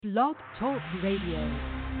Blog Talk Radio.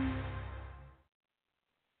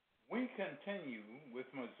 We continue with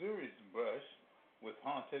Missouri's brush with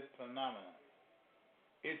haunted phenomena.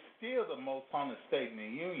 It's still the most haunted state in the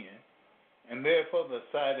Union, and therefore the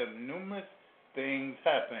site of numerous things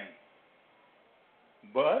happening.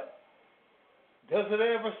 But does it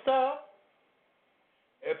ever stop?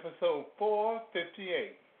 Episode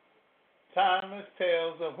 458, Timeless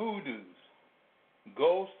Tales of Hoodoos,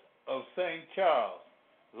 Ghosts of St.Charles,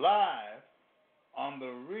 live on the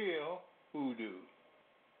Real Hoodoo.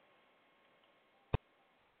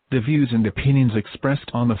 The views and opinions expressed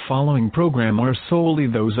on the following program are solely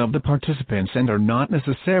those of the participants and are not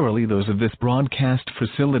necessarily those of this broadcast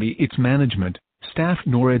facility, its management, staff,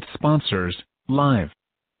 nor its sponsors. Live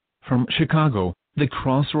from Chicago, the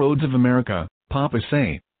crossroads of America, Papa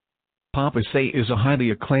Say. Papa Say is a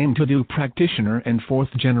highly acclaimed Hoodoo practitioner and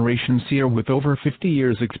fourth-generation seer with over 50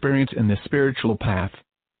 years' experience in the spiritual path.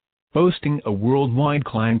 Boasting a worldwide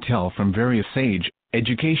clientele from various age,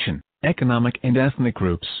 education, economic and ethnic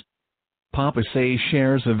groups. Papa Say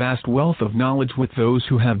shares a vast wealth of knowledge with those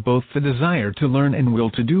who have both the desire to learn and will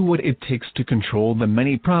to do what it takes to control the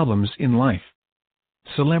many problems in life.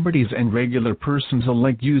 Celebrities and regular persons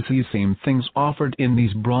alike use these same things offered in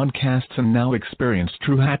these broadcasts and now experience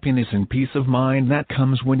true happiness and peace of mind that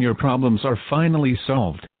comes when your problems are finally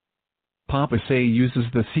solved. Papa Say uses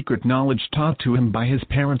the secret knowledge taught to him by his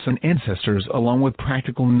parents and ancestors along with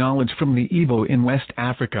practical knowledge from the Igbo in West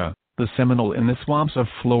Africa, the Seminole in the swamps of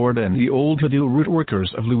Florida and the old Hoodoo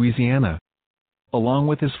rootworkers of Louisiana. Along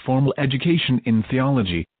with his formal education in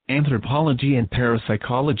theology, anthropology and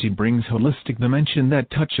parapsychology brings holistic dimension that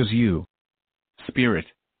touches you. Spirit,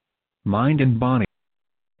 mind and body.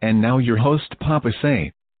 And now your host Papa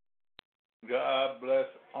Say. God bless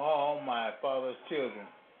all my father's children,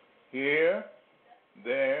 here,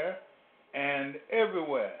 there, and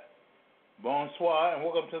everywhere. Bonsoir, and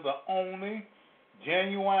welcome to the only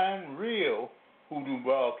genuine, real Hoodoo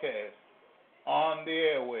broadcast on the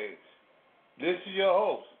airwaves. This is your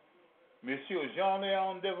host, Monsieur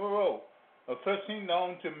Jean-Léon Devereaux, affectionately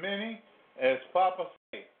known to many as Papa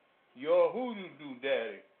Say, your Hoodoo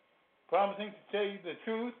Daddy, promising to tell you the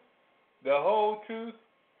truth, the whole truth,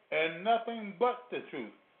 and nothing but the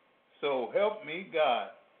truth. So help me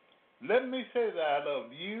God. Let me say that I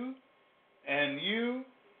love you, and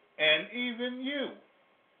even you.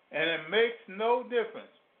 And it makes no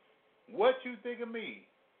difference what you think of me,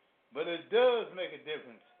 but it does make a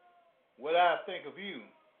difference what I think of you.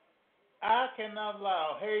 I cannot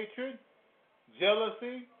allow hatred,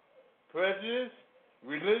 jealousy, prejudice,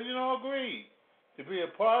 religion, or greed to be a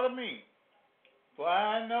part of me. For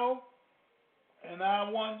I know, and I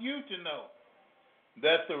want you to know,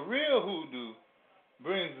 that the real Hoodoo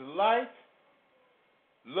brings light,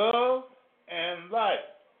 love, and life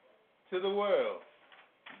to the world.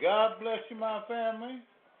 God bless you, my family.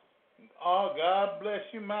 Oh, God bless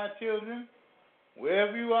you, my children.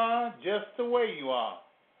 Wherever you are, just the way you are.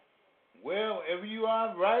 Wherever you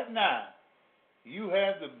are right now, you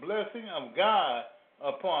have the blessing of God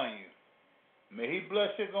upon you. May He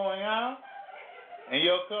bless your going out and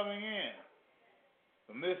your coming in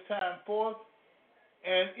from this time forth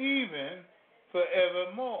and even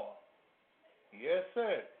forevermore. Yes,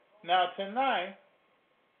 sir. Now tonight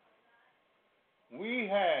we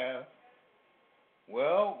have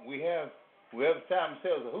Time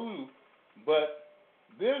Tales of Hoodoo, but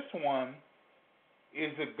this one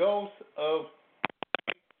is the ghost of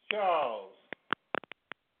St.Charles.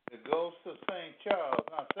 The ghost of St. Charles.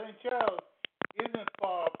 Now St. Charles isn't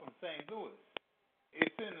far from St. Louis.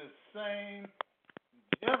 It's in the same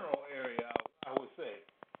general area, I would say.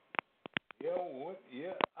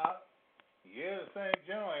 The same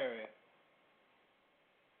general area.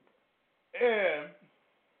 And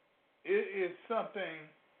it is something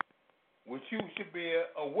which you should be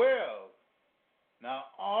aware of. Now,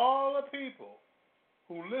 all the people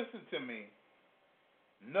who listen to me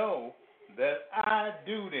know that I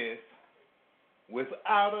do this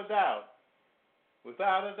without a doubt.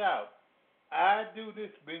 Without a doubt. I do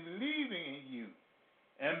this believing in you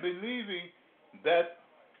and believing that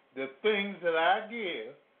the things that I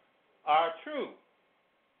give are true.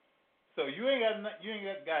 So you ain't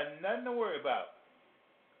got nothing to worry about.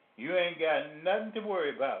 You ain't got nothing to worry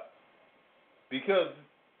about. Because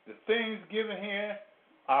the things given here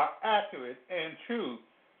are accurate and true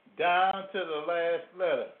down to the last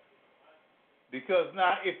letter. Because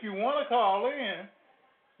now, if you want to call in,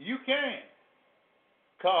 you can.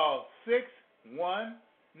 Call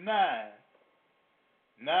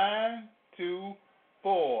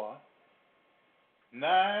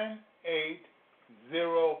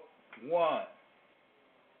 619-924-9801.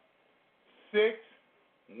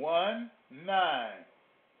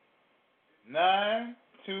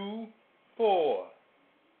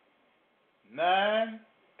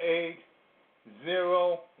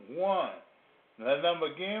 That number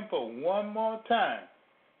again for one more time.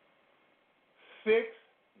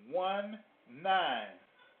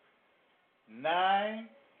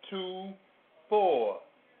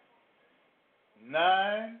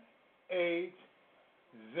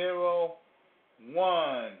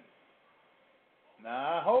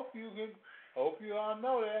 Now I hope you all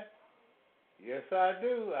know that. Yes, I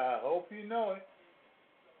do. I hope you know it.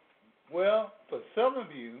 Well, for some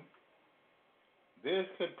of you, this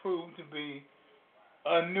could prove to be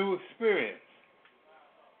a new experience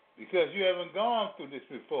because you haven't gone through this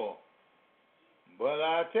before. But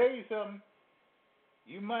I'll tell you something,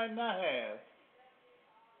 you might not have,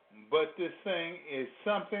 but this thing is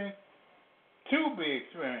something to be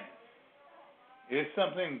experienced. It's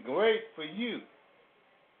something great for you.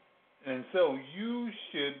 And so you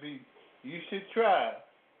should try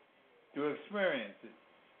to experience it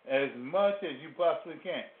as much as you possibly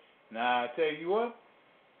can. Now, I'll tell you what,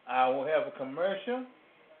 I will have a commercial,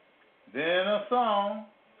 then a song,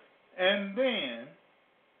 and then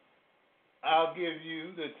I'll give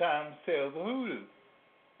you the Times Tales of Hoodoo.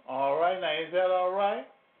 All right, now is that all right?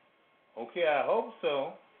 Okay, I hope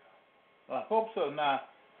so. Now,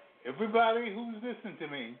 everybody who's listening to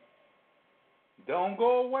me, don't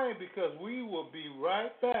go away because we will be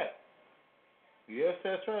right back. Yes,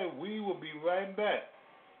 that's right, we will be right back.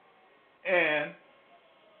 And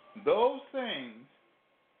those things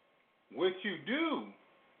which you do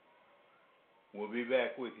will be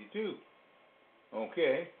back with you too.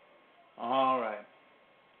 Okay? All right.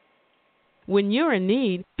 When you're in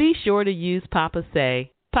need, be sure to use Papa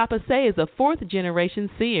Say. Papa Say is a fourth-generation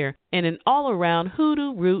seer and an all-around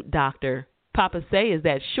hoodoo root doctor. Papa Say is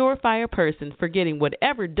that surefire person for getting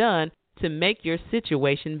whatever done to make your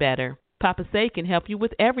situation better. Papa Say can help you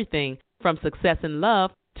with everything from success in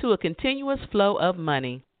love to a continuous flow of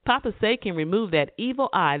money. Papa Say can remove that evil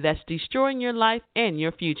eye that's destroying your life and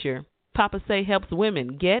your future. Papa Say helps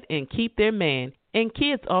women get and keep their man and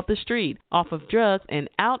kids off the street, off of drugs, and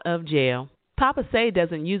out of jail. Papa Say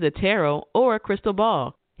doesn't use a tarot or a crystal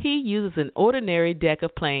ball. He uses an ordinary deck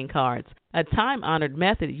of playing cards, a time-honored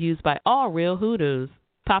method used by all real hoodoos.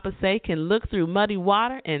 Papa Say can look through muddy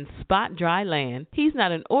water and spot dry land. He's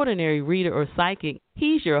not an ordinary reader or psychic.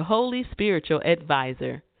 He's your holy spiritual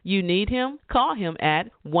advisor. You need him? Call him at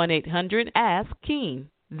 1-800-ASK-KEEN.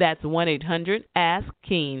 That's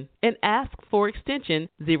 1-800-ASK-KEEN. And ask for extension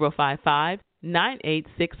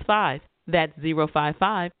 055-9865. That's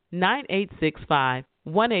 055-9865.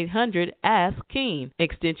 1-800-ASK-KEEN.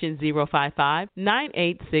 Extension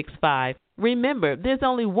 055-9865. Remember, there's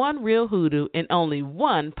only one real hoodoo and only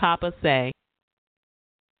one Papa Say.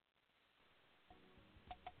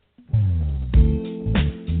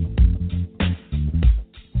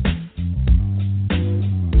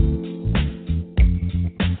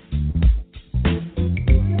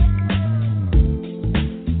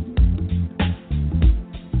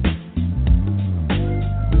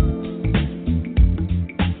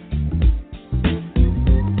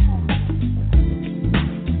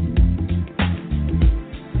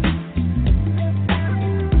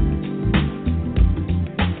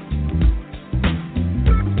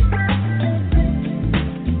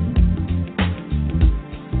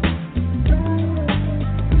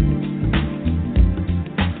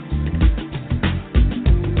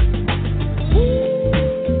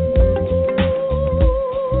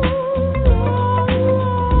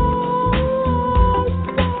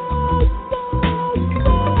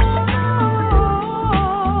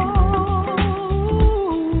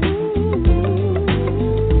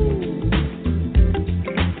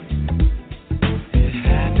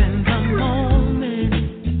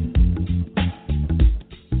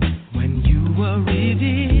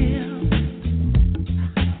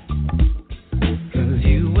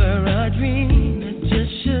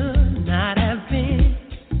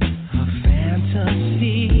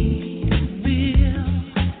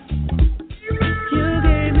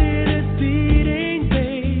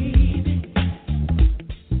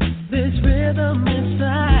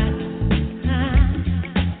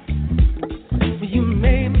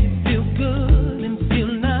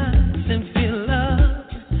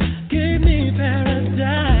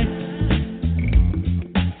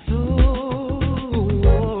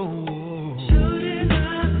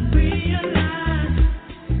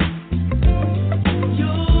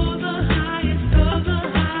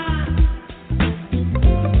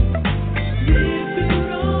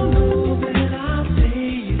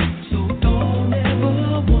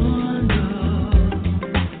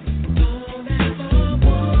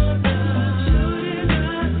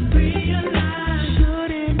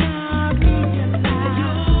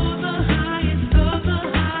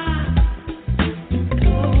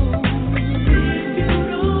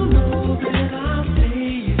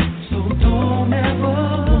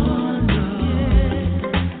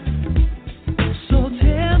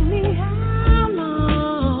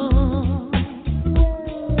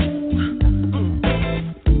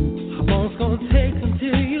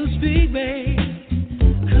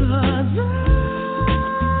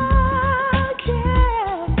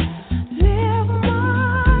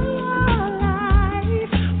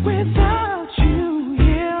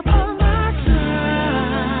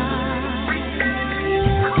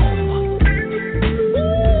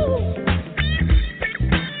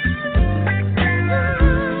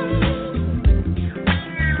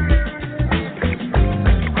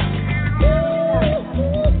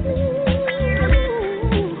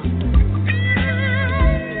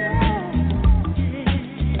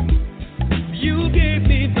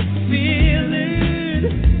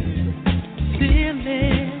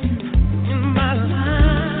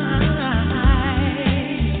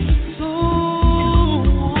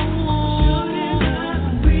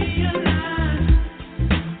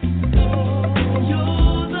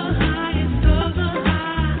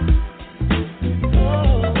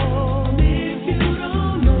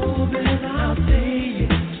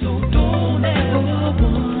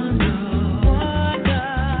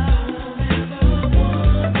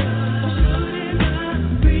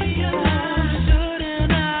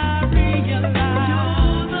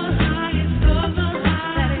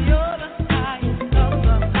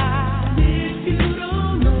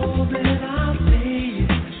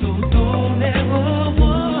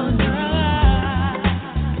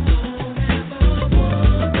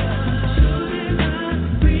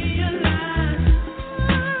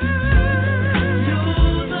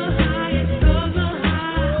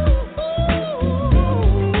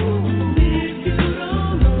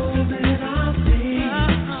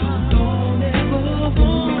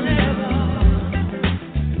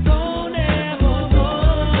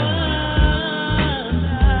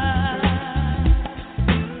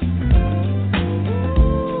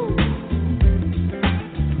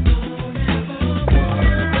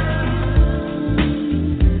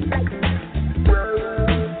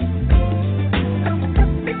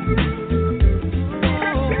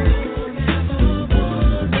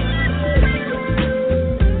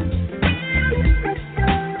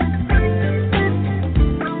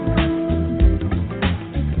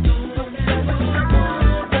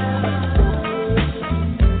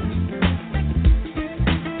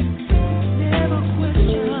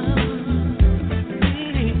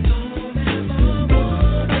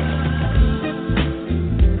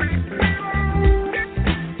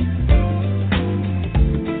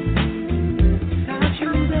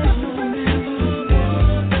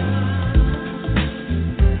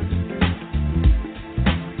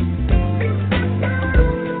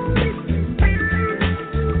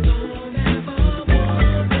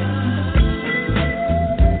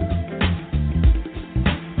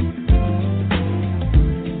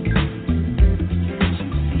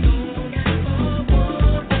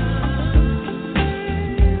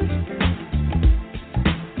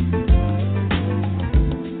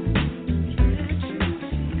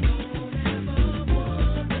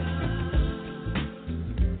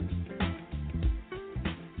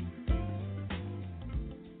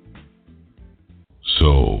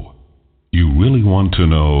 So, you really want to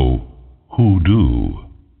know hoodoo?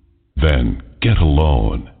 Then get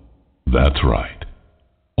alone. That's right.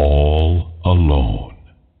 All alone.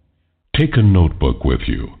 Take a notebook with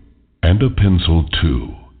you and a pencil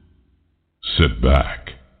too. Sit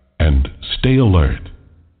back and stay alert.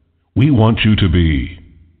 We want you to be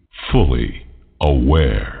fully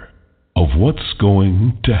aware of what's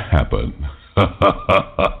going to happen.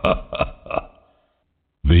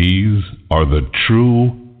 These are the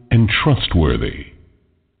true and trustworthy,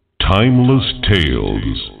 timeless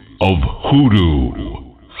tales of hoodoo.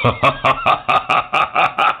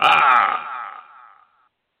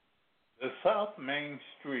 The South Main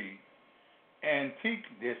Street Antique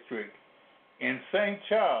District in St.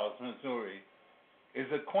 Charles, Missouri, is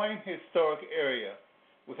a quaint historic area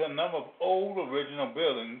with a number of old original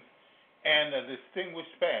buildings and a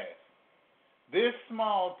distinguished past. This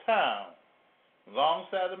small town,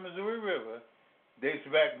 alongside the Missouri River, dates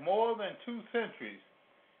back more than 2 centuries,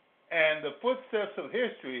 and the footsteps of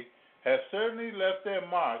history have certainly left their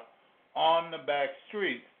mark on the back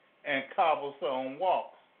streets and cobblestone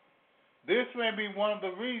walks. This may be one of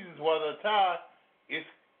the reasons why the tower is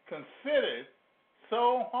considered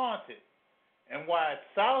so haunted and why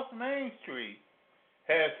South Main Street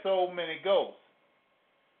has so many ghosts.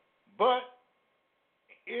 But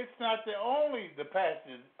it's not the only the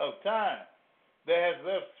passage of time that has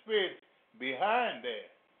left spirits behind there.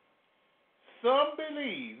 Some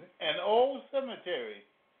believe an old cemetery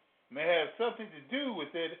may have something to do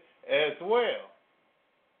with it as well.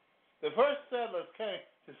 The first settlers came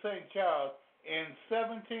to St. Charles in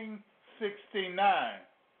 1769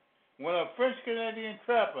 when a French-Canadian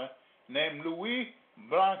trapper named Louis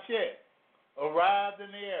Blanchet arrived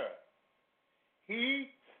in the area. He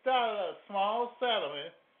started a small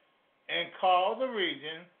settlement and called the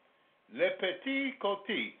region Les Petits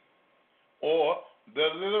Côtes, or the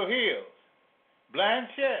Little Hills.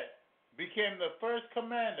 Blanchet became the first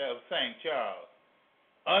commander of St. Charles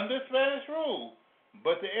under Spanish rule,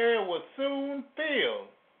 but the area was soon filled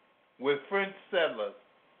with French settlers.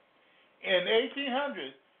 In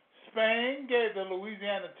 1800, Spain gave the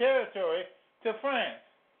Louisiana Territory to France,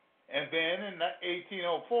 and then in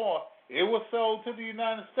 1804, it was sold to the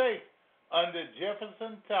United States under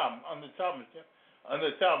Thomas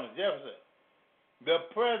Jefferson.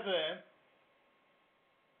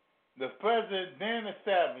 The president then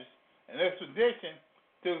established an expedition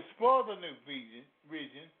to explore the new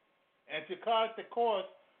region and to chart the course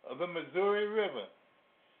of the Missouri River.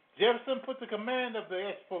 Jefferson put the command of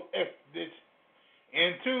the expedition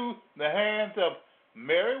into the hands of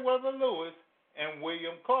Meriwether Lewis and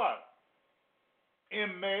William Clark.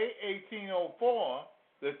 In May 1804,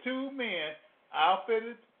 the two men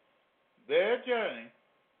outfitted their journey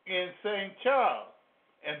in St. Charles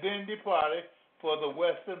and then departed for the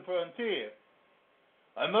western frontier.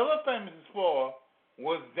 Another famous explorer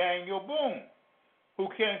was Daniel Boone, who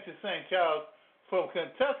came to St. Charles from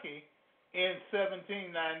Kentucky in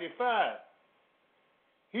 1795.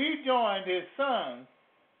 He joined his son,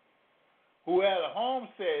 who had a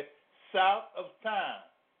homestead south of town.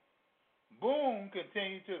 Boone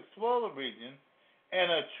continued to explore the region,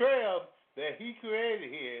 and a trail that he created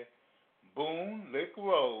here, Boone Lick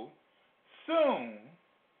Road, soon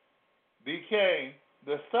became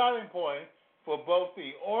the starting point for both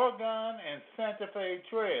the Oregon and Santa Fe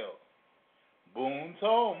trails. Boone's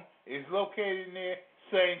home is located near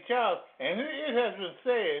St. Charles, and it has been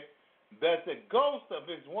said that the ghost of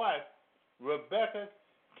his wife, Rebecca,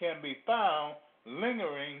 can be found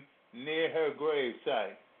lingering near her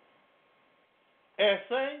gravesite. As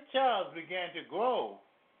St. Charles began to grow,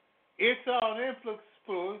 it saw an influx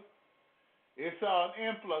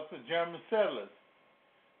of German settlers,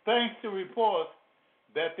 thanks to reports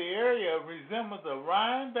that the area resembled the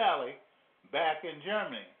Rhine Valley back in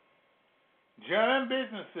Germany. German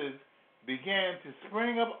businesses began to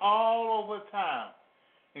spring up all over town,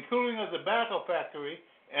 including a tobacco factory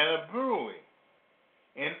and a brewery.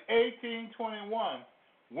 In 1821,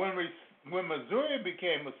 when Missouri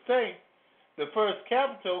became a state, the first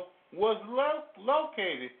capital was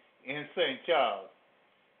located in St. Charles.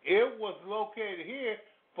 It was located here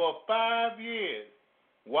for 5 years,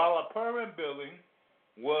 while a permanent building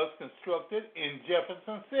was constructed in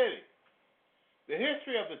Jefferson City. The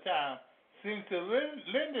history of the town seems to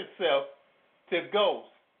lend itself to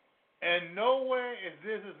ghosts, and nowhere is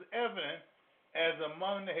this as evident as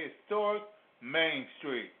among the historic Main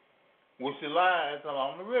Street, which lies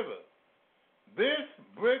along the river. This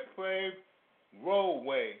brick-paved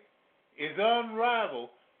roadway is unrivaled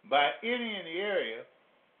by any in the area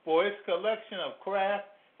for its collection of craft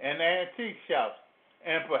and antique shops,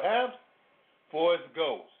 and perhaps for its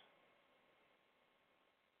ghosts.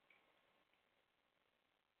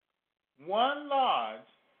 One lodge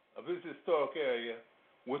of this historic area,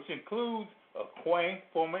 which includes a quaint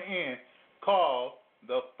former inn called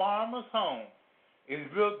the Farmer's Home, is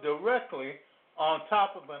built directly on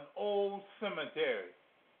top of an old cemetery.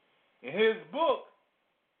 In his book,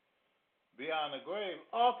 Beyond the Grave,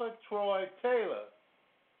 author Troy Taylor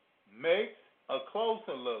makes a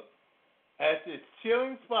closer look at this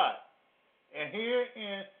chilling spot. And here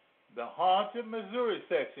in the Haunted Missouri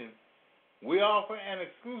section, we offer an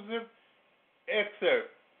exclusive excerpt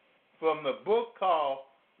from the book called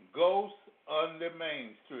Ghosts Under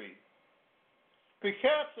Main Street.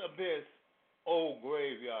 Perhaps of this old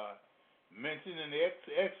graveyard mentioned in the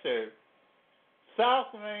excerpt,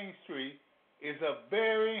 South Main Street is a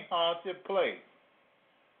very haunted place.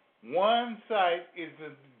 One site is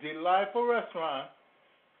a delightful restaurant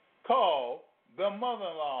called the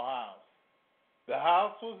Mother-in-Law House. The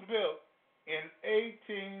house was built in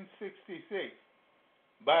 1866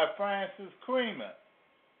 by Francis Creamer,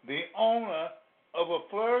 the owner of a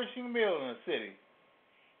flourishing mill in the city.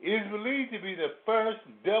 It is believed to be the first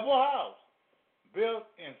double house built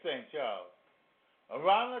in St. Charles.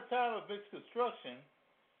 Around the time of its construction,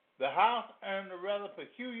 the house earned a rather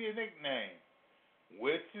peculiar nickname,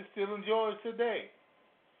 which it still enjoys today.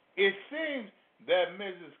 It seems that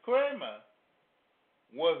Mrs. Kramer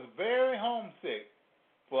was very homesick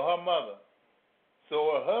for her mother,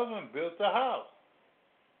 so her husband built a house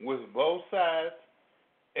with both sides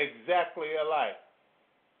exactly alike.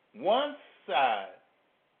 One side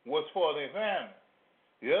was for their family.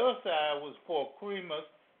 The other side was for Creamer's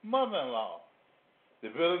mother-in-law. The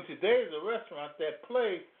building today is a restaurant that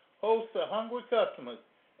plays host to hungry customers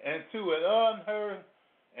and to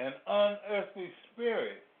an unearthly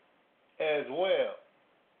spirit as well.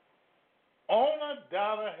 Owner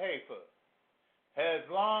Dollar Hafer has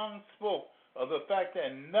long spoke of the fact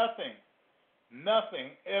that nothing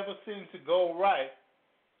ever seems to go right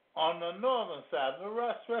on the northern side of the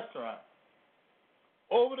restaurant.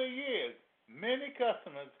 Over the years, many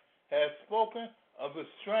customers have spoken of the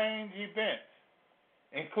strange events,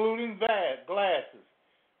 including glasses,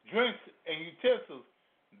 drinks, and utensils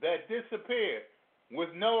that disappear with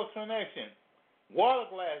no explanation, water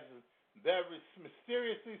glasses that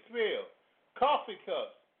mysteriously spill, coffee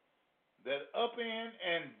cups that upend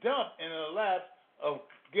and dump in the laps of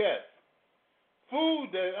guests,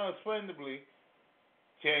 food that unexplainably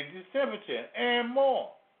changes temperature, and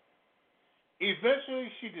more.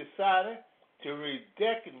 Eventually, she decided to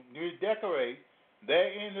redecorate that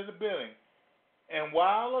end of the building, and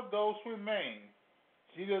while a ghost remains,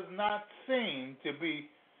 she does not seem to be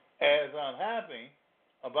as unhappy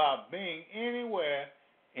about being anywhere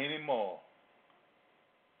anymore.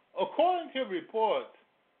 According to reports,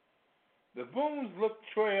 the Boone's Look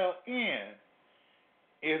Trail Inn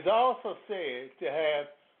is also said to have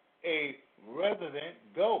a resident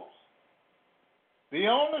ghost. The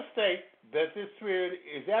owner states that this spirit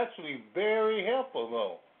is actually very helpful,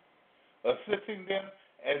 though, assisting them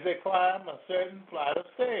as they climb a certain flight of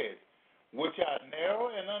stairs, which are narrow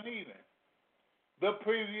and uneven. The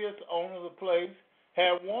previous owner of the place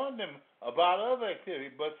had warned them about other activity,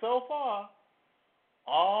 but so far,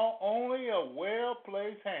 only a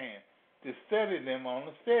well-placed hand to steady them on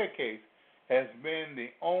the staircase has been the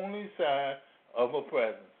only sign of a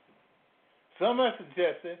presence. Some have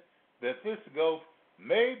suggested that this ghost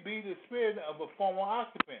may be the spirit of a former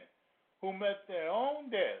occupant who met their own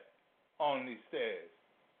death on these stairs.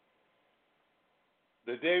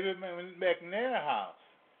 The David McNair House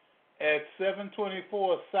at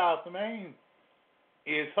 724 South Main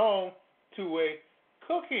is home to a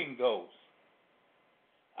cooking ghost.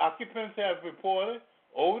 Occupants have reported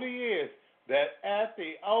over the years that at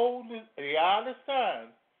the oddest times,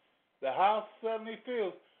 the house suddenly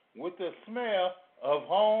fills with the smell of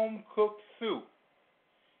home-cooked soup,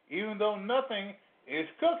 even though nothing is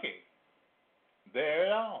cooking there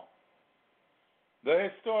at all. The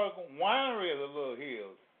historic winery of the Little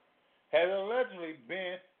Hills has allegedly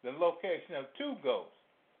been the location of two ghosts.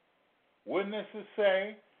 Witnesses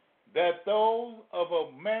say that those of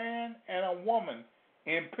a man and a woman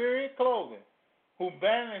in period clothing who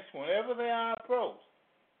vanish whenever they are approached.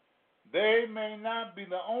 They may not be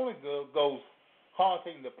the only ghosts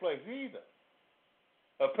haunting the place either.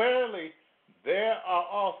 Apparently, there are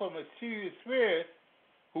also mischievous spirits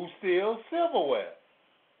who steal silverware,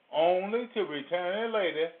 only to return it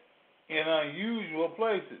later in unusual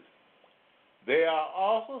places. They are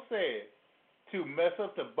also said to mess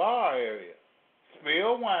up the bar area,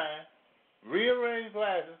 spill wine, rearrange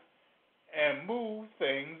glasses, and move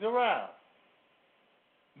things around.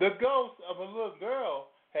 The ghost of a little girl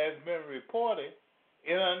has been reported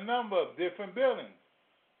in a number of different buildings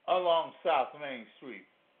along South Main Street,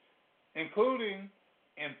 including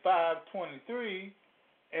in 523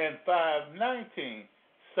 and 519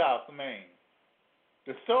 South Main.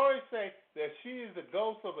 The stories say that she is the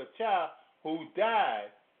ghost of a child who died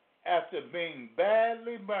after being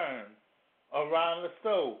badly burned around the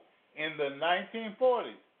stove in the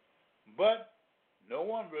 1940s, but no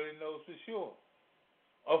one really knows for sure.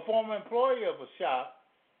 A former employee of a shop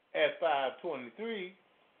at 523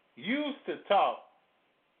 used to talk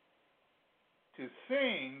to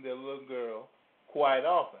seeing the little girl quite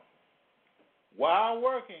often. While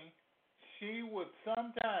working, she would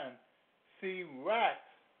sometimes see racks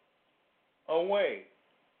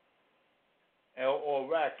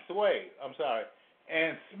sway,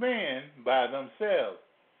 and spin by themselves.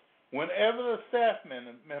 Whenever the staff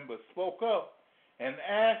member spoke up and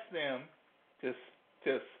asked them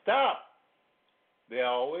to stop, they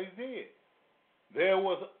always did. There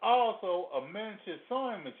was also a miniature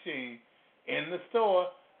sewing machine in the store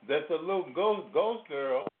that the little ghost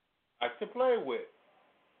girl liked to play with.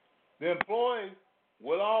 The employees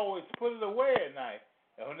would always put it away at night,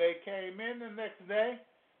 and when they came in the next day,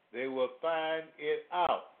 they would find it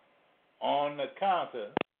out on the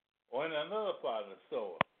counter or in another part of the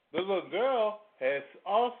store. The little girl has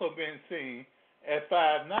also been seen at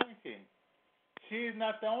 519. She is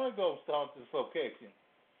not the only ghost to haunt this location.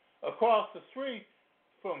 Across the street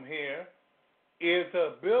from here is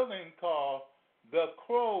a building called the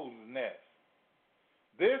Crow's Nest.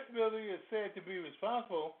 This building is said to be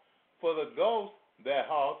responsible for the ghost that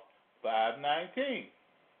haunts 519.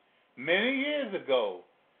 Many years ago,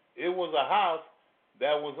 it was a house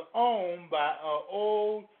that was owned by an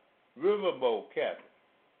old riverboat captain.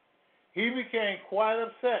 He became quite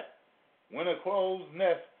upset when a crow's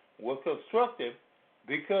nest was constructed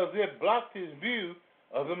because it blocked his view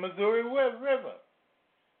of the Missouri River.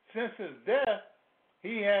 Since his death,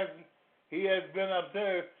 he has been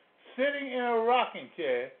observed sitting in a rocking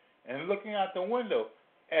chair and looking out the window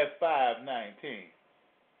at 519.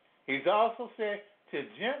 He's also said to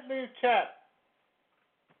gently tap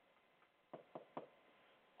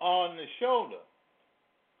on the shoulder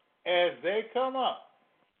as they come up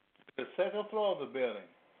to the second floor of the building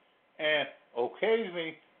and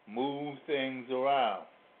occasionally move things around.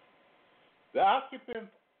 The occupant,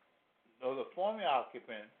 or the former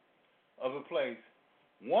occupant of the place,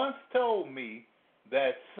 once told me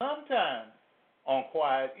that sometimes on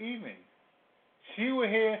quiet evenings, she would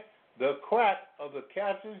hear the crack of the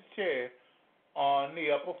captain's chair on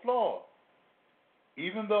the upper floor,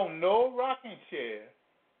 even though no rocking chair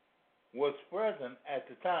was present at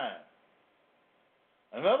the time.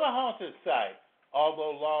 Another haunted site,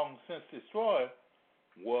 although long since destroyed,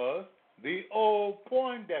 was the old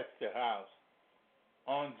Poindexter House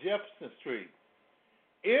on Jefferson Street.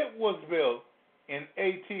 It was built in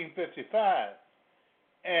 1855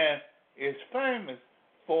 and is famous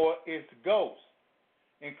for its ghosts,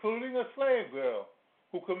 including a slave girl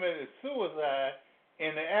who committed suicide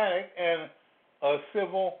in the attic and a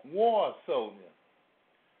Civil War soldier.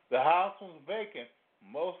 The house was vacant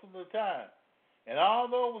most of the time, and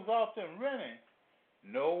although it was often rented,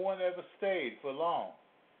 no one ever stayed for long.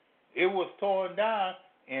 It was torn down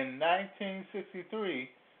in 1963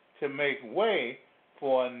 to make way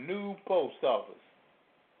for a new post office.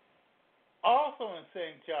 Also in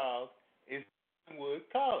St. Charles is Wood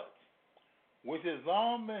College, which has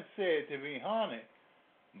long been said to be haunted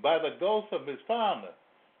by the ghost of its founder,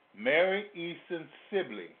 Mary Easton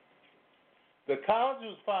Sibley. The college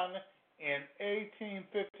was founded in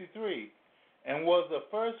 1853 and was the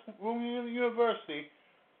first university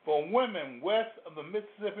for women west of the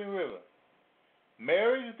Mississippi River.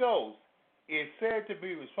 Mary's ghost is said to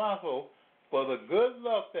be responsible for the good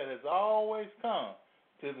luck that has always come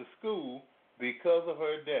to the school because of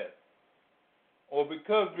her death, or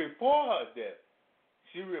because before her death,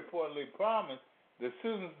 she reportedly promised the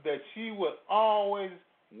students that she would always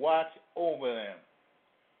watch over them.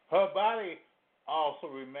 Her body also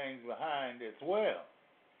remains behind as well.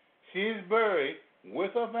 She is buried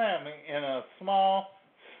with her family in a small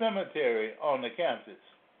cemetery on the campus.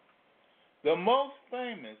 The most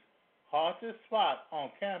famous haunted spot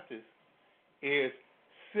on campus is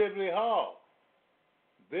Sibley Hall.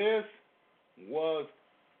 This was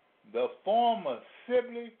the former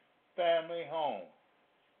Sibley family home,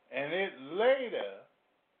 and it later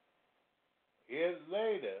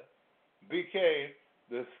became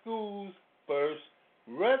the school's first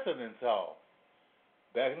residence hall.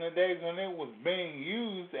 Back in the days when it was being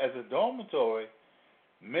used as a dormitory,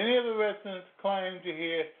 many of the residents claimed to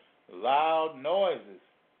hear loud noises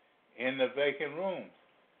in the vacant rooms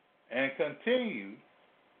and continued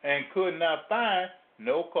and could not find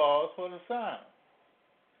no cause for the sound.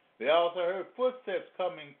 They also heard footsteps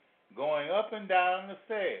going up and down the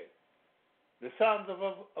stairs, the sounds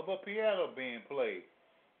of a piano being played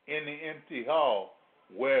in the empty hall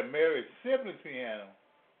where Mary's sibling piano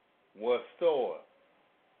was stored.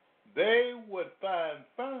 They would find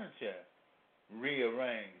furniture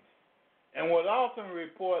rearranged and would often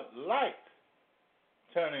report lights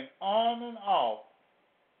turning on and off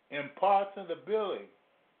in parts of the building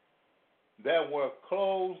that were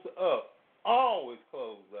closed up, always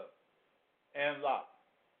closed up, and locked.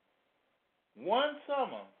 One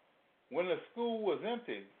summer, when the school was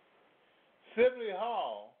empty, Sibley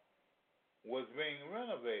Hall was being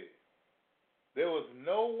renovated. There was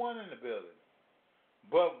no one in the building,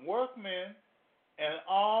 but workmen and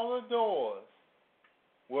all the doors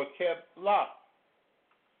were kept locked.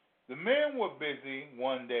 The men were busy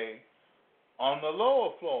one day on the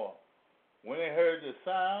lower floor when they heard the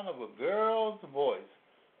sound of a girl's voice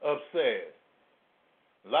upstairs.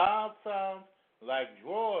 Loud sounds like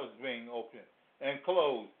drawers being opened and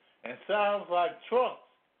closed, and sounds like trunks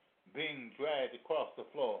being dragged across the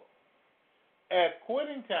floor. At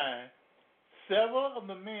quitting time, several of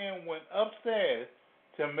the men went upstairs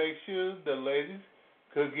to make sure the ladies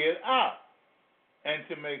could get out and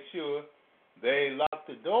to make sure they locked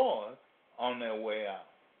the doors on their way out.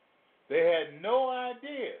 They had no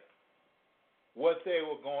idea what they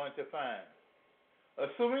were going to find.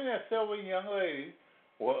 Assuming that several young ladies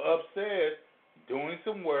were upstairs doing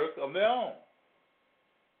some work of their own,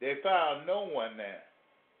 they found no one there.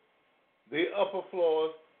 The upper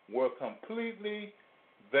floors were completely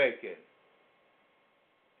vacant.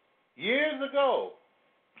 Years ago,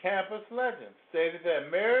 campus legends stated that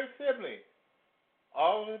Mary Sibley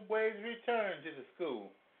always returned to the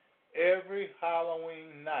school every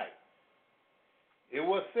Halloween night. It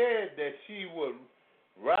was said that she would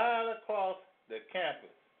ride across the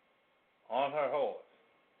campus on her horse.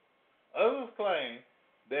 Others claim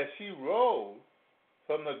that she rose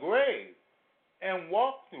from the grave and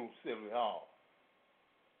walked through Sibley Hall.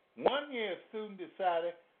 One year, a student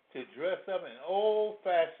decided to dress up in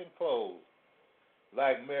old-fashioned clothes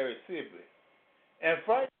like Mary Sibley and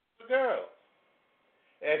frighten the girls.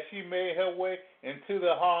 As she made her way into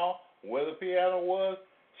the hall where the piano was,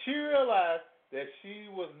 she realized that she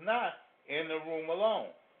was not in the room alone.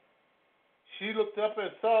 She looked up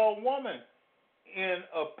and saw a woman in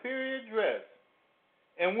a period dress,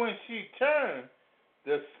 and when she turned,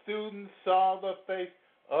 the student saw the face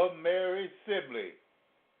of Mary Sibley.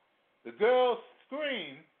 The girl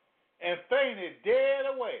screamed and fainted dead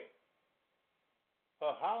away.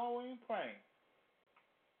 Her Halloween prank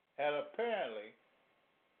had apparently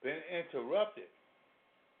been interrupted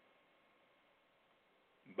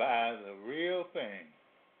by the real thing.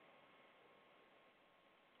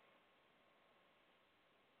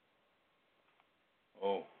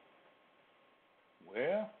 Oh,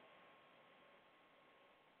 well,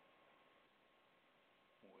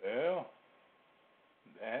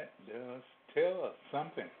 that does tell us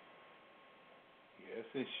something. Yes,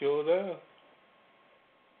 it sure does.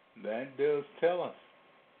 That does tell us.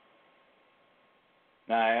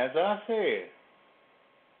 Now, as I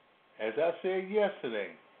said yesterday,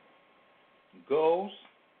 ghosts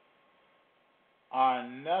are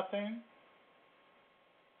nothing.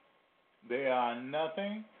 They are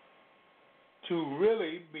nothing to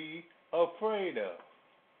really be afraid of.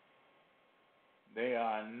 They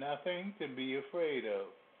are nothing to be afraid of.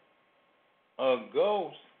 A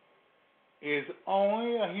ghost is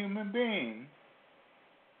only a human being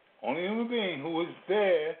who is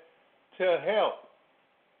there to help.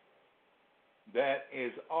 That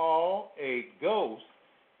is all a ghost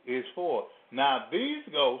is for. Now, these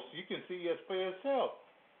ghosts, you can see this for yourself.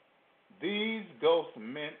 These ghosts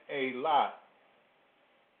meant a lot.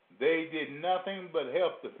 They did nothing but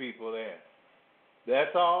help the people there.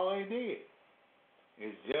 That's all they did,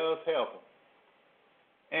 is just help them.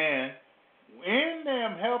 And in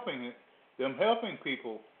them helping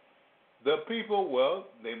people, the people, well,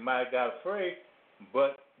 they might have got afraid,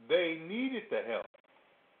 but they needed the help.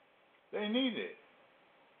 They needed it.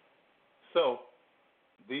 So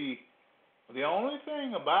the only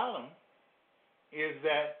thing about them is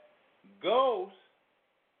that ghosts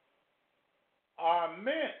are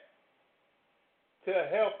meant to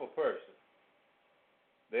help a person.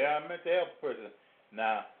 They are meant to help a person.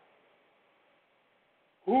 Now,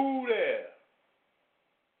 who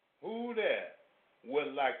there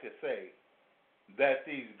would like to say that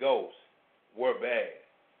these ghosts were bad,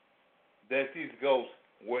 that these ghosts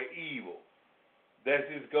were evil, that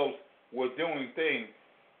these ghosts were doing things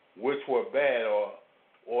which were bad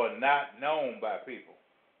or not known by people?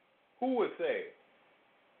 Who would say it?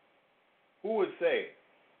 Who would say it?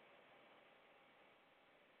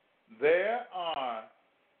 There are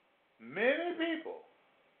many people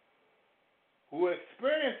who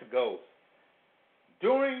experience ghosts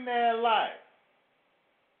during their life.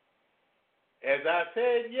 As I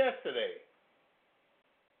said yesterday,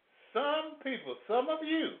 some people, some of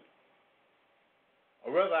you,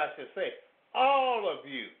 or rather I should say, all of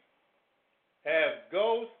you, have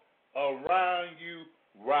ghosts around you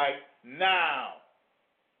right now.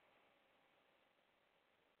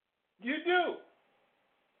 You do.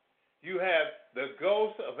 You have the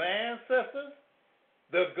ghosts of ancestors,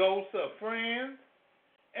 the ghosts of friends,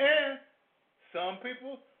 and some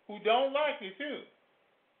people who don't like you too.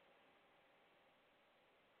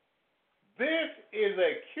 This is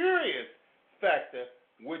a curious factor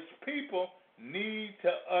which people need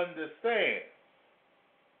to understand.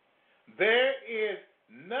 There is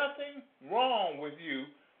nothing wrong with you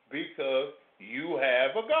because you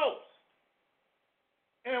have a ghost.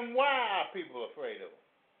 And why are people afraid of them?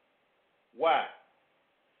 Why?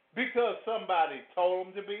 Because somebody told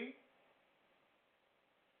them to be?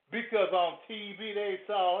 Because on TV they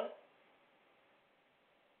saw it?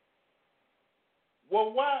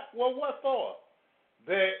 Well, why? Well, what for?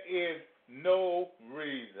 There is no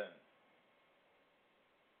reason.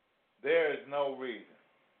 There is no reason.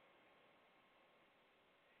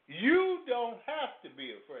 You don't have to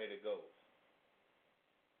be afraid of ghosts.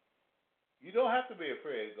 You don't have to be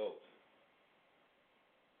afraid of ghosts.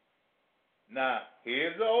 Now,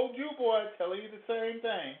 here's the old Jew boy telling you the same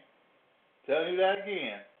thing. Telling you that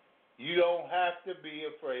again. You don't have to be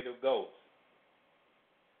afraid of ghosts.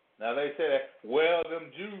 Now they say that, well, them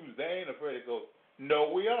Jews, they ain't afraid of ghosts.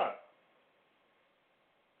 No, we aren't.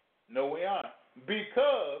 No, we aren't.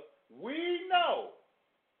 Because we know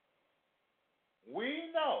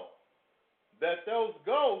that those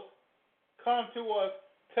ghosts come to us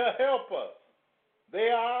to help us. They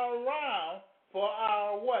are around for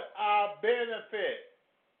our what? Our benefit.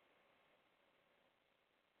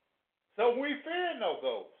 So we fear no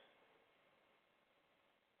ghosts.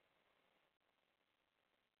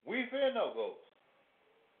 We fear no ghosts.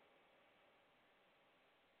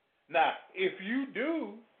 Now, if you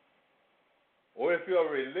do, or if your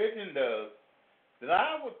religion does, then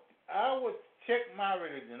I would check my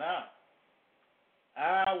religion out.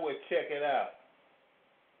 I would check it out.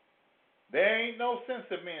 There ain't no sense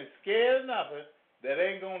of being scared of nothing that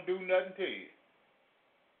ain't gonna do nothing to you.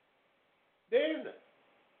 There isn't.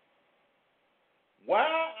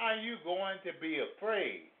 Why are you going to be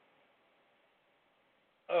afraid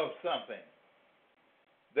of something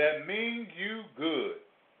that means you good?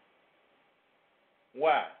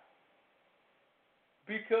 Why?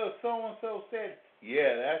 Because so-and-so said,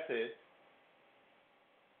 yeah, that's it.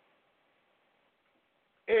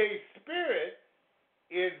 A spirit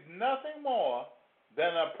is nothing more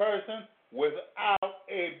than a person without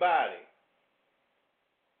a body.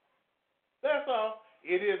 That's all.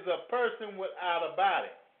 It is a person without a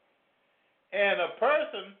body. And a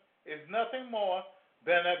person is nothing more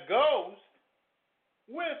than a ghost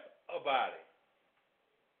with a body.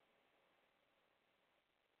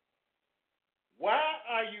 Why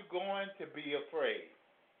are you going to be afraid?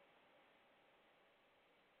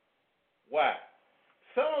 Why?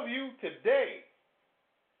 Some of you today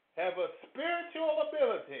have a spiritual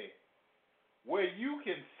ability where you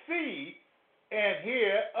can see and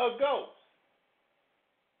hear a ghost.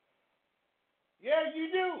 Yeah,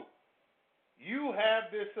 you do. You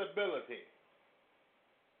have this ability.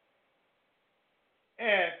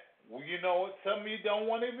 And you know what? Some of you don't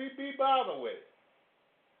want to be bothered with it.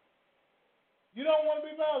 You don't want to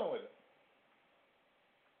be bothered with it.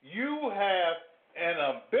 You have an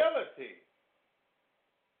ability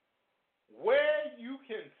where you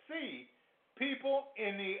can see people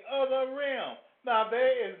in the other realm. Now,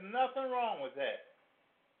 there is nothing wrong with that.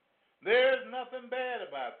 There is nothing bad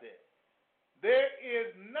about that. There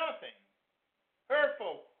is nothing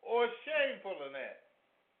hurtful or shameful in that.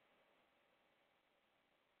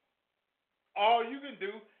 All you can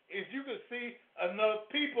do is you can see another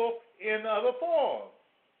people in other forms.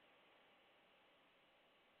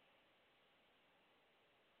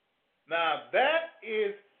 Now that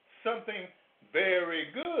is something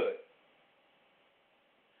very good.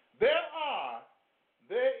 There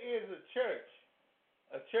is a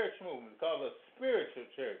church movement called the spiritual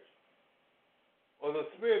church or the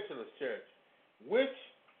spiritualist church, which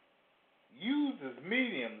uses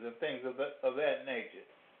mediums and things of that nature.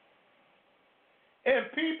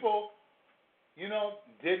 And people, they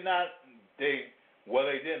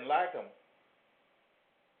didn't like them.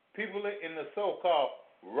 People in the so-called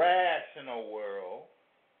rational world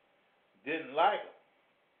didn't like them.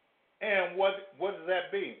 And what does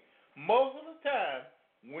that mean? Most of the time,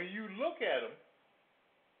 when you look at them,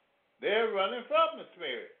 they're running from the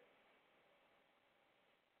spirit.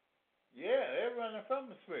 Yeah, they're running from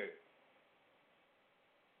the spirit.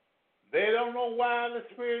 They don't know why the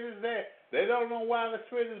spirit is there. They don't know why the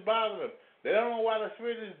spirit is bothering them. They don't know why the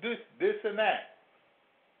spirit is this and that.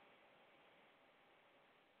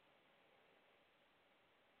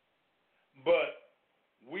 But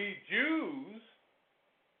we Jews,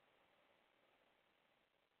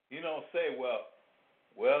 say, well,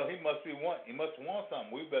 he must want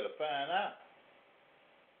something. We better find out.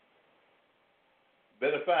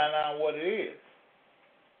 Better find out what it is.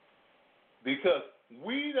 Because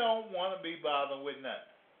we don't want to be bothered with nothing.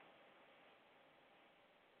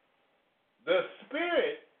 The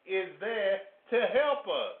Spirit is there to help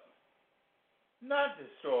us, not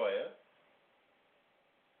destroy us,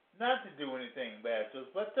 not to do anything bad to us,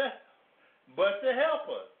 but to help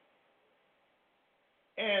us.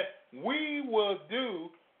 And we will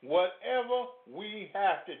do whatever we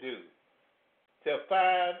have to do to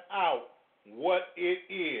find out what it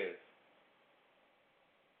is.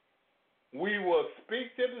 We will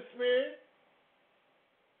speak to the Spirit.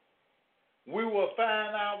 We will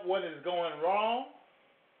find out what is going wrong.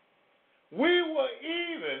 We'll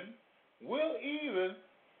even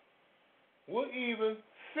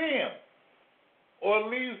see him or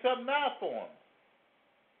leave something out for him.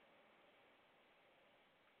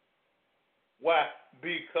 Why?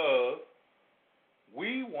 Because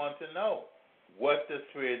we want to know what the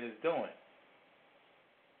Spirit is doing.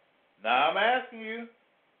 Now I'm asking you,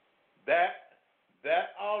 that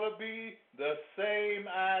ought to be the same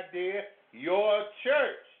idea your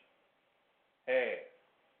church has.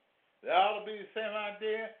 That ought to be the same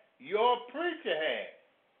idea your preacher has.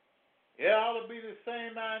 It ought to be the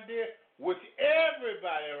same idea which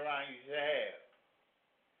everybody around you should have.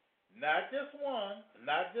 Not just one,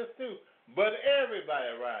 not just two, but everybody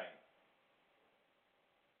around you.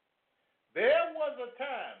 There was a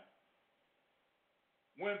time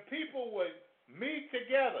when people would meet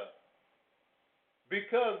together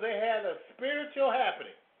because they had a spiritual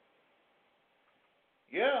happening.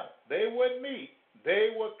 Yeah, they would meet.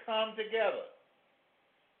 They would come together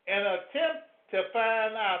and attempt to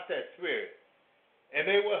find out that spirit. And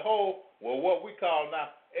they would hold, what we call now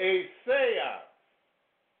a seance.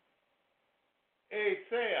 A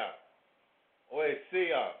seance or a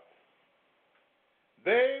seance.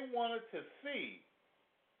 They wanted to see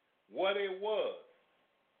what it was.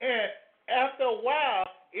 And after a while,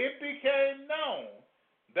 it became known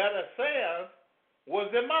that a seance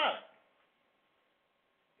was demonic.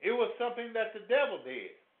 It was something that the devil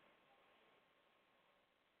did.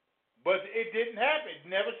 But it didn't happen. It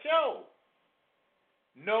never showed.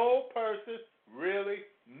 No person really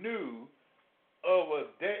knew of a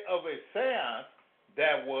seance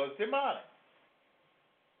that was demonic.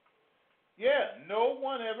 Yeah, no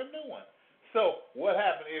one ever knew one. So what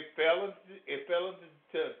happened? It fell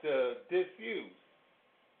into disuse.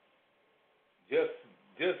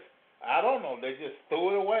 Just I don't know. They just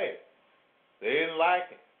threw it away. They didn't like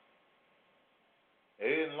it.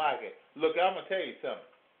 Look, I'm gonna tell you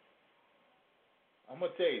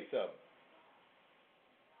something.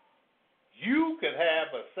 You could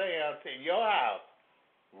have a seance in your house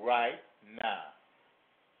right now.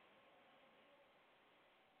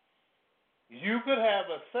 You could have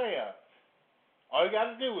a seance. All you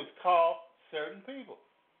got to do is call certain people.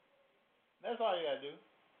 That's all you got to do.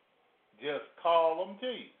 Just call them to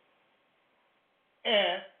you.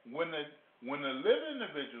 And when the living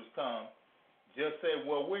individuals come, just say,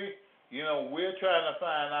 well, we're trying to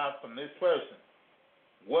find out from this person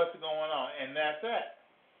what's going on, and that's that.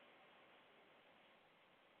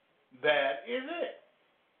 That is it.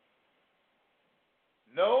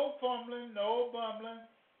 No fumbling, no bumbling,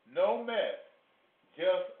 no mess.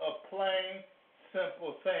 Just a plain,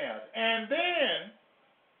 simple seance. And then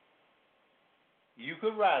you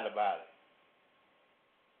could write about it.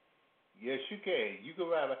 Yes, you can. You could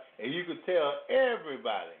write about it. And you could tell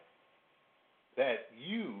everybody that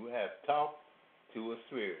you have talked to a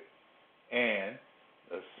spirit. And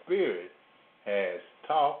the spirit has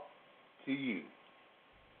talked to you.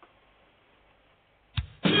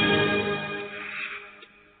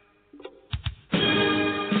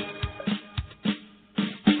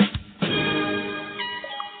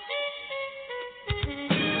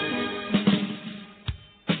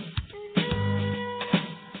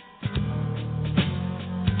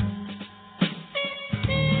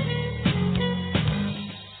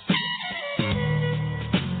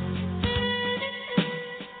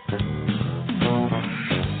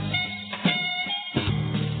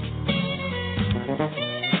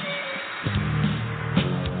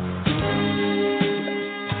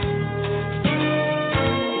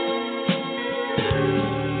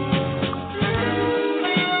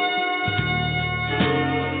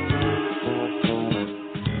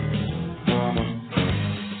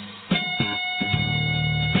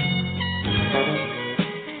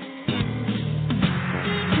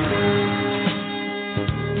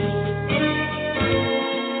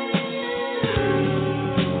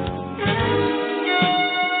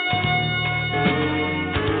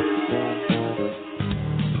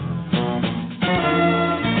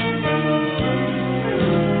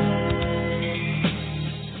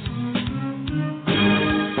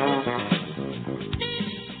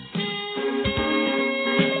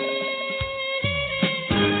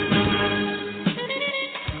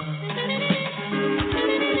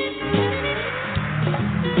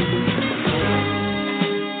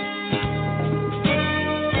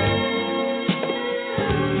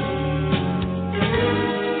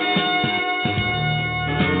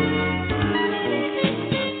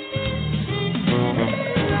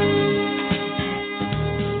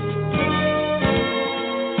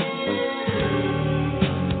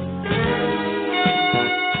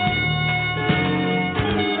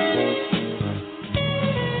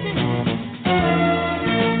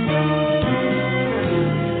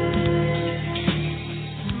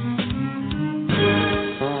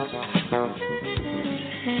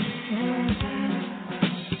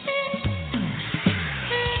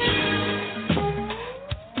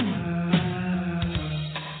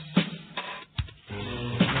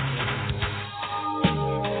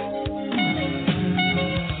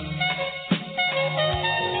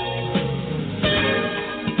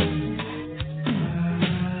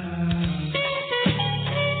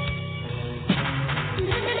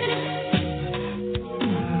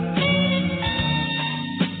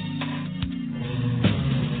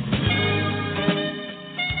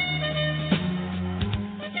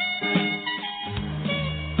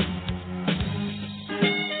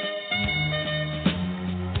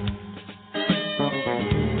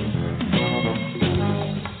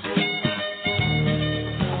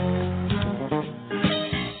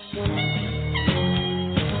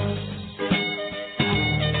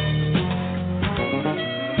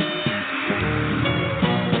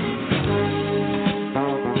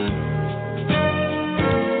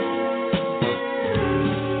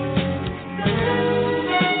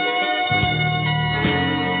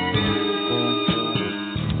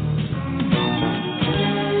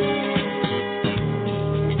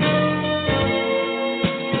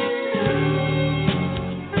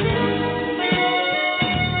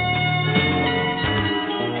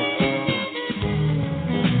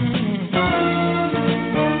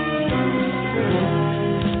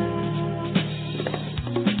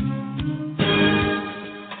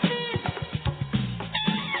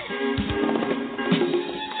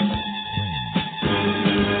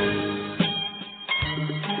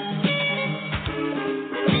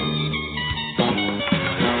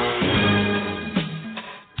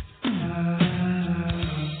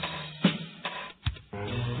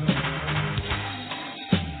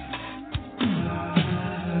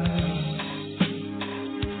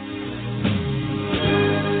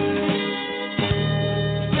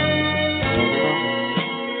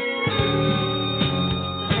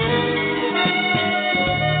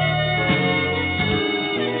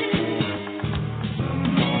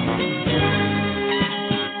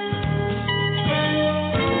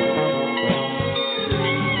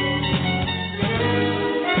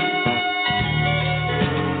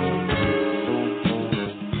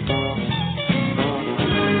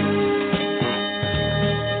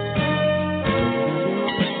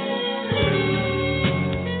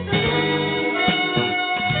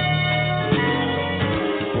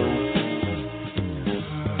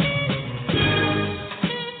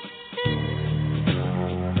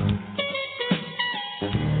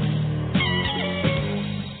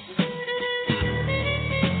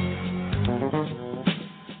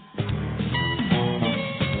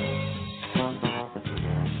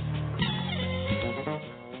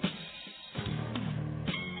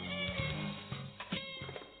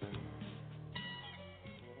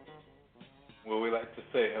 to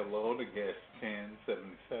say hello to guest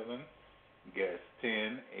 1077, guest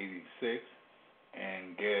 1086,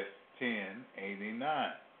 and guest 1089.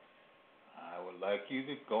 I would like you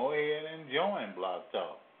to go ahead and join Blog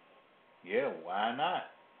Talk. Yeah, why not?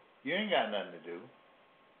 You ain't got nothing to do.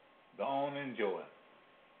 Go on and enjoy.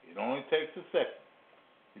 It only takes a second.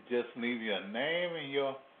 You just leave your name and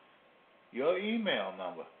your email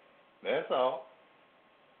number. That's all.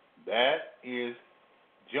 That is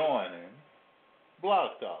joining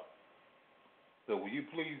Blog Talk. So will you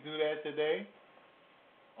please do that today?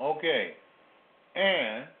 Okay.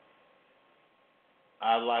 And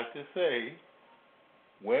I'd like to say,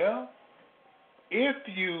 well, if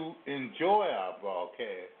you enjoy our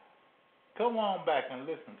broadcast, come on back and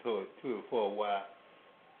listen to it for a while,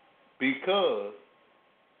 because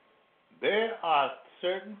there are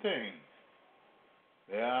certain things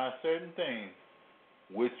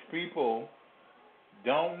which people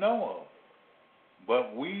don't know of,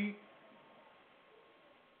 but we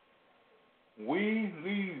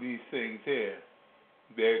leave these things here.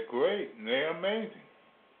 They're great and they're amazing.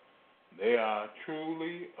 They are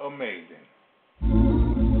truly amazing.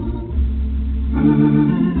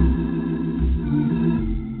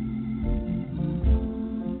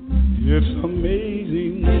 It's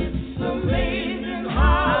amazing. It's amazing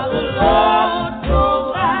how the Lord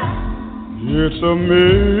provides. It's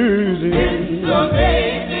amazing. It's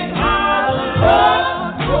amazing how the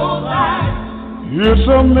Lord provides. It's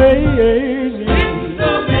amazing. It's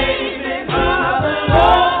amazing how the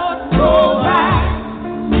Lord provides.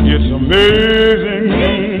 It's amazing.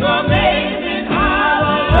 It's amazing how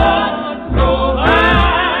the Lord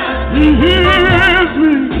provides. He hears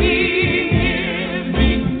me. He hears me.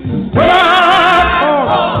 When I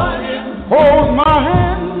call him, hold my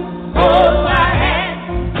hand. Hold my hand.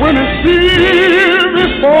 When it sees me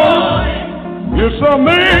fall, it's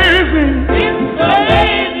amazing. It's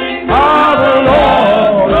amazing How the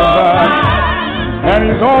Lord provides. And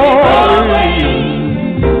He's always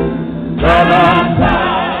by my side.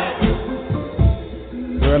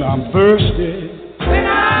 When I'm thirsty, when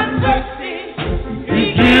I'm thirsty. He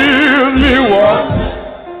gives me water.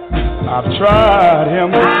 I've tried Him,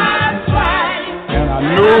 I've tried it. and I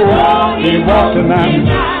know He walks tonight.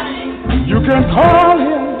 You can call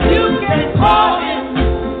Him You can call him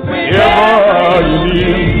whenever you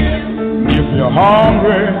need Him. If you're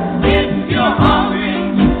hungry, if you're hungry.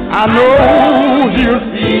 I know He'll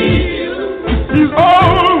feed you. He's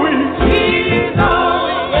always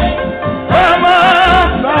by my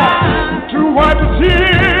side to wipe the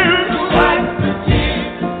tears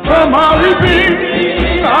from my weeping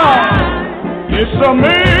eyes. It's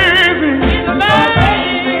amazing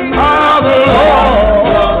how the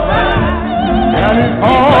Lord and He's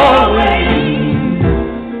always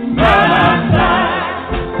by my side.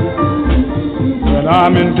 When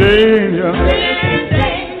I'm in danger,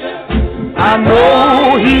 I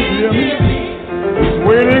know He's here. He's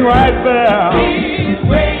waiting right there.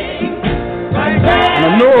 And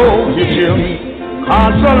I know He'll hear me.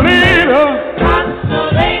 Consolator,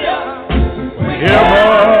 whenever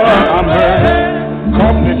I'm hurt.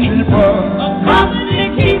 Company keeper,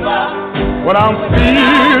 when I'm feeling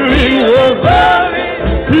worried.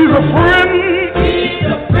 He's a friend.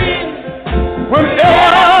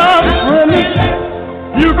 Whenever I'm friendless,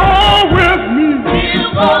 you go with me.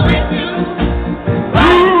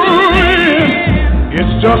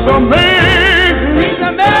 It's just amazing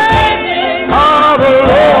how the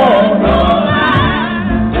Lord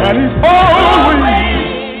and He's always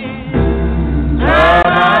by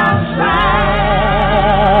my side.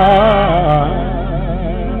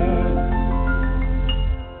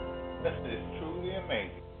 This is truly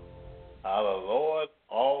amazing how the Lord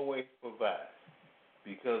always provides,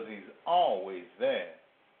 because He's always there,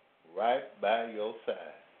 right by your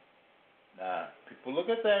side. Now, people look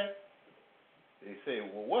at that. They say,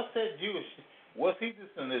 well, what's that Jewish? What's he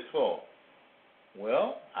doing this for?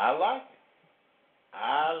 Well, I like it.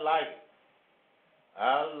 I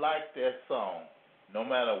like that song, no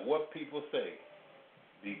matter what people say,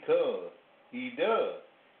 because He does.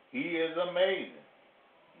 He is amazing.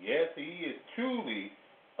 Yes, He is truly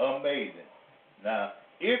amazing. Now,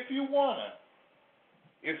 if you wanna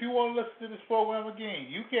listen to this program again,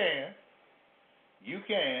 you can.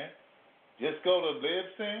 Just go to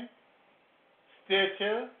Libsyn,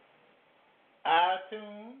 Stitcher,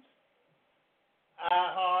 iTunes,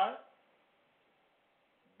 iHeart,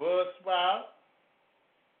 Buzzsprout,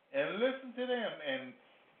 and listen to them and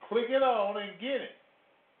click it on and get it.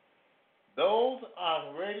 Those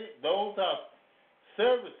are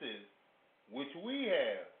services which we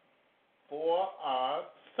have for our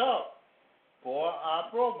talk, for our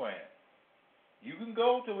program. You can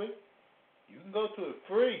go to it. You can go to it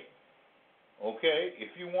free. Okay, if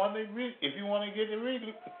you want to get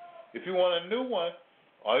it, if you want a new one,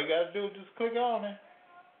 all you got to do is just click on it.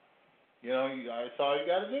 That's all you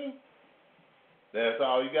got to do. That's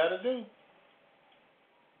all you got to do.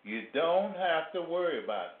 You don't have to worry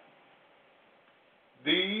about it.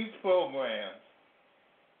 These programs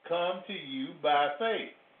come to you by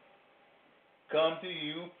faith. Come to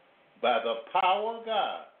you by the power of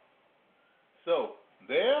God. So,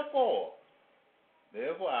 therefore, I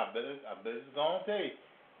bet it's going to tell you,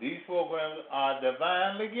 these programs are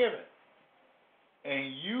divinely given.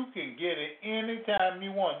 And you can get it anytime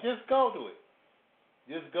you want. Just go to it.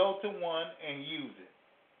 Just go to one and use it.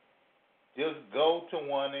 Just go to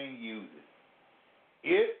one and use it.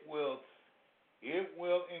 It will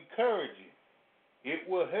encourage you. It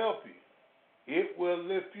will help you. It will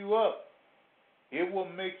lift you up. It will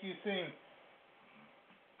make you seem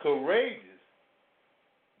courageous.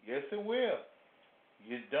 Yes, it will.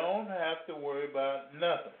 You don't have to worry about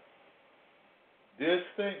nothing.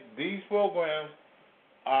 These programs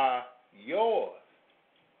are yours.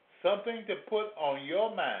 Something to put on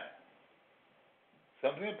your mind.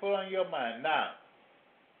 Something to put on your mind. Now,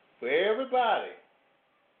 for everybody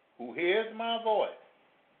who hears my voice,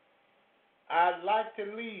 I'd like to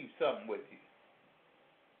leave something with you.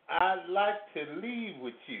 I'd like to leave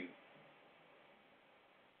with you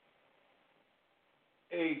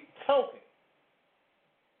a token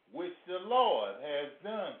which the Lord has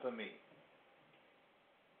done for me.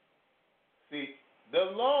 See,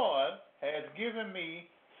 the Lord has given me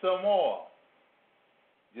some oil.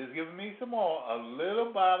 Just given me some oil, a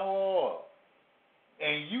little bottle of oil.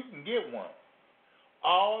 And you can get one.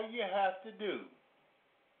 All you have to do,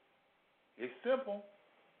 it's simple.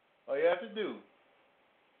 All you have to do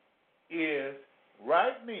is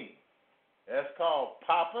write me. That's called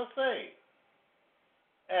Papa Say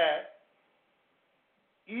at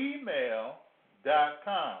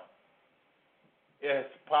email.com. It's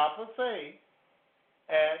Papa Say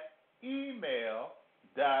at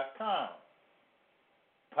email.com.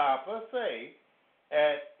 Papa Say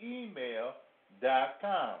at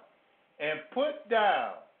email.com. And put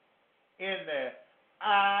down in there,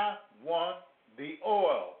 I want the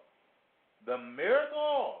oil, the miracle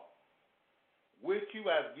oil, which you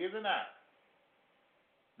have given out.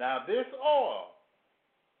 Now this oil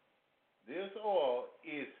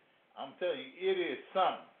is, I'm telling you, it is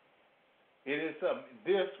something. It is something.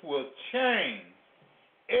 This will change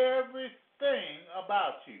everything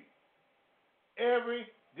about you. Every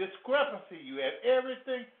discrepancy you have,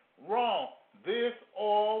 everything wrong, this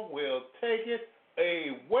oil will take it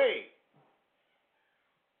away.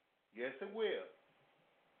 Yes, it will.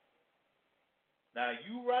 Now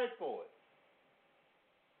you write for it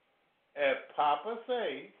at Papa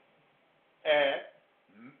Say at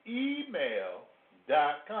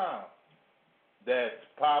email.com. That's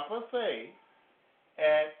Papa Say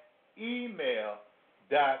at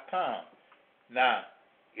email.com. Now,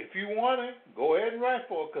 if you want it, go ahead and write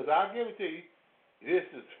for it because I'll give it to you. This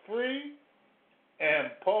is free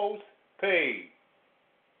and post-paid.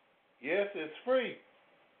 Yes, it's free.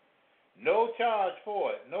 No charge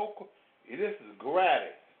for it. This is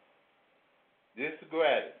gratis. This is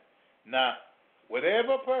gratis. Now,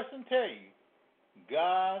 whatever person tell you,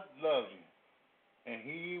 God loves you, and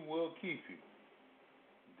He will keep you.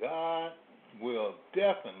 God will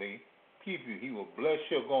definitely keep you. He will bless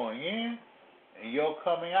your going in and your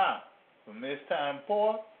coming out from this time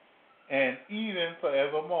forth and even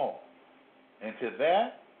forevermore. And to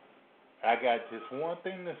that, I got just one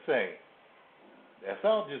thing to say. That's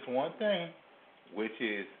all, just one thing, which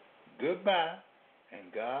is goodbye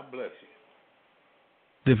and God bless you.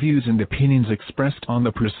 The views and opinions expressed on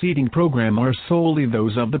the preceding program are solely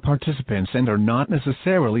those of the participants and are not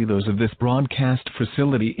necessarily those of this broadcast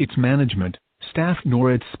facility, its management, staff,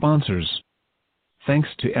 nor its sponsors.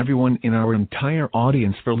 Thanks to everyone in our entire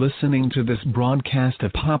audience for listening to this broadcast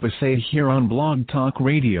of Papa Say here on Blog Talk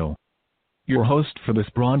Radio. Your host for this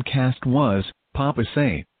broadcast was Papa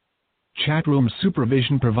Say. Chatroom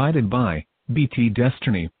supervision provided by BT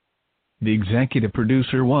Destiny. The executive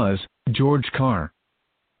producer was George Carr.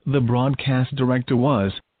 The broadcast director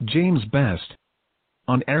was James Best.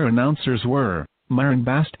 On-air announcers were Myron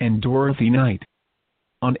Bast and Dorothy Knight.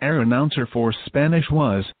 On-air announcer for Spanish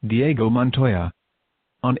was Diego Montoya.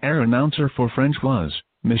 On-air announcer for French was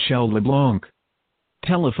Michelle LeBlanc.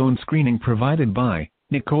 Telephone screening provided by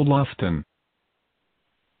Nicole Lofton.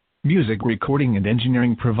 Music recording and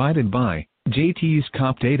engineering provided by JT's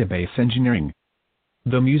Cop Database Engineering.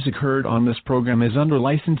 The music heard on this program is under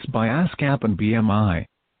license by ASCAP and BMI.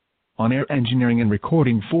 on-air engineering and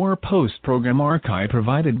recording for post-program archive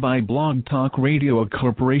provided by Blog Talk Radio, a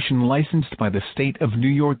corporation licensed by the state of New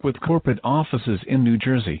York with corporate offices in New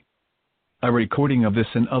Jersey. A recording of this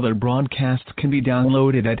and other broadcasts can be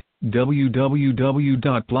downloaded at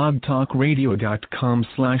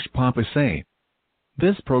www.blogtalkradio.com/papasay.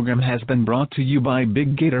 This program has been brought to you by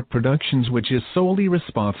Big Gator Productions, which is solely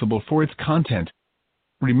responsible for its content.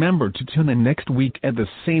 Remember to tune in next week at the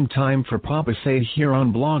same time for Papa Say here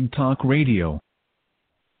on Blog Talk Radio.